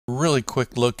really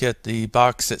quick look at the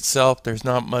box itself. There's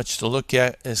not much to look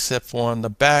at except for on the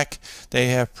back they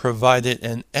have provided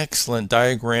an excellent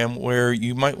diagram where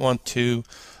you might want to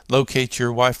locate your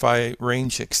Wi-Fi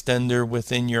range extender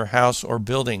within your house or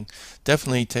building.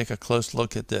 Definitely take a close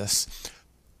look at this.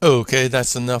 Okay,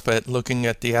 that's enough at looking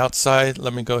at the outside.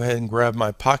 Let me go ahead and grab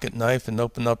my pocket knife and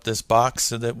open up this box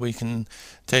so that we can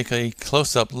take a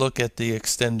close-up look at the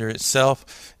extender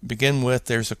itself. To begin with,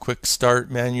 there's a quick start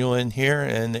manual in here,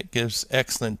 and it gives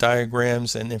excellent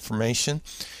diagrams and information.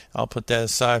 I'll put that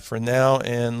aside for now,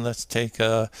 and let's take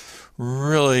a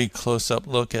really close-up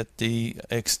look at the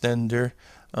extender.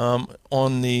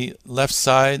 On the left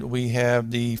side we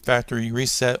have the factory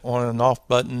reset on and off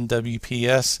button,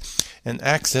 WPS, an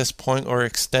access point or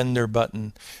extender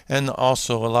button, and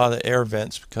also a lot of air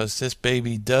vents because this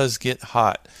baby does get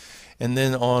hot. And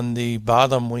then on the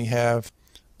bottom we have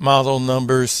model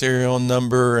number, serial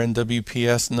number, and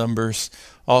WPS numbers.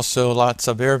 Also lots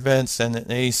of air vents and an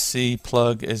AC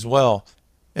plug as well.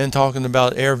 And talking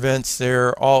about air vents,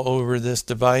 they're all over this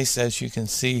device as you can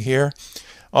see here.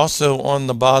 Also on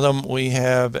the bottom we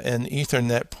have an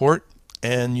Ethernet port,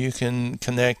 and you can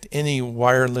connect any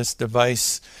wireless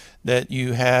device that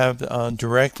you have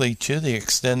directly to the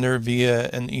extender via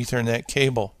an Ethernet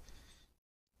cable.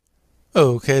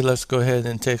 Okay, let's go ahead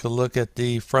and take a look at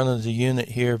the front of the unit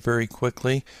here very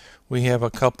quickly. We have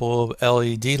a couple of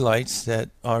LED lights that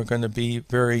are going to be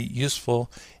very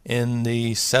useful in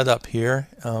the setup here.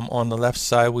 On the left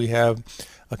side we have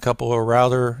a couple of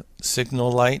router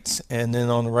signal lights, and then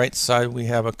on the right side we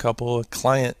have a couple of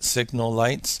client signal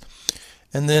lights.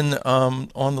 And then on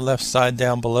the left side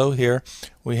down below here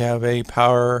we have a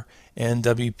power and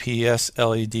WPS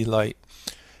LED light.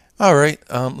 Alright,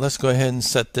 let's go ahead and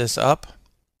set this up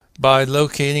by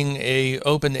locating a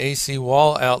open AC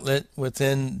wall outlet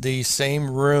within the same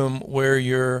room where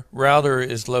your router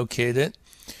is located.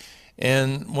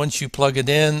 And once you plug it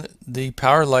in, the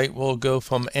power light will go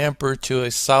from amber to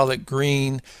a solid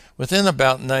green within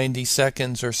about 90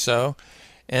 seconds or so.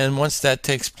 And once that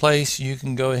takes place, you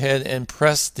can go ahead and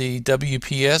press the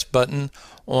WPS button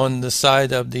on the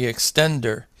side of the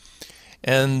extender,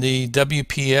 and the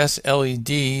WPS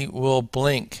LED will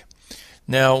blink.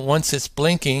 Now once it's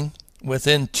blinking,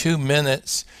 within 2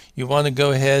 minutes you want to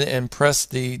go ahead and press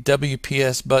the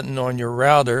WPS button on your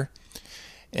router,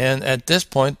 and at this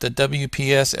point the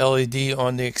WPS LED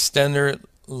on the extender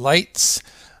lights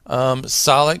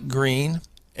solid green,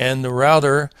 and the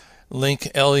router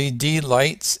link LED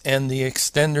lights, and the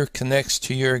extender connects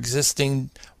to your existing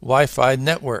Wi-Fi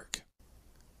network.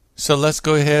 So let's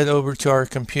go ahead over to our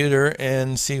computer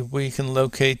and see if we can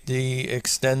locate the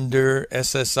extender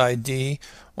SSID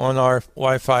on our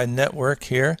Wi-Fi network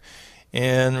here.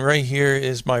 And right here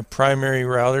is my primary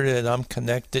router that I'm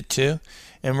connected to,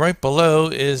 and right below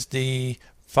is the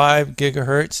 5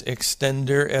 gigahertz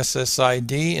extender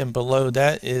SSID, and below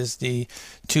that is the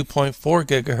 2.4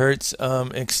 gigahertz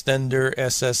extender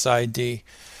SSID.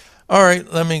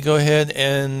 Alright, let me go ahead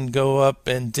and go up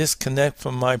and disconnect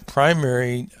from my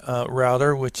primary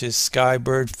router, which is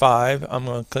Skybird 5. I'm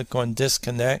going to click on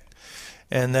disconnect,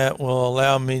 and that will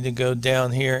allow me to go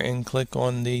down here and click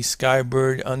on the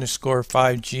Skybird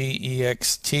 _5G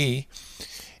EXT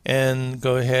and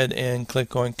go ahead and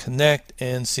click on connect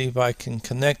and see if I can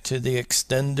connect to the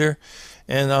extender,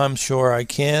 and I'm sure I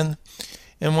can.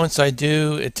 And once I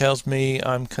do, it tells me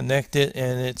I'm connected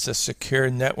and it's a secure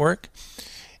network,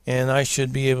 and I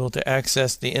should be able to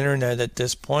access the internet at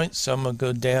this point. So I'm going to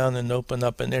go down and open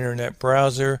up an internet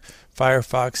browser.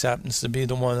 Firefox happens to be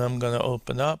the one I'm going to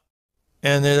open up,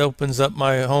 and it opens up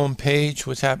my home page,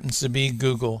 which happens to be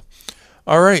Google.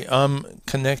 Alright, I'm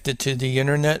connected to the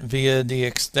internet via the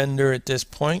extender at this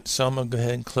point, so I'm going to go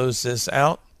ahead and close this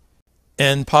out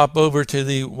and pop over to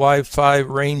the Wi-Fi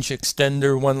Range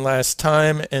Extender one last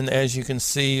time, and as you can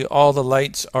see all the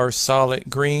lights are solid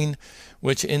green,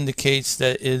 which indicates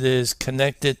that it is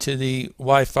connected to the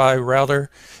Wi-Fi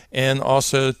router and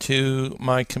also to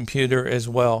my computer as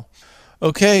well.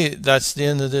 Okay, that's the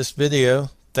end of this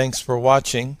video. Thanks for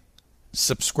watching.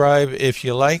 Subscribe if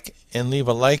you like, and leave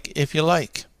a like if you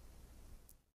like.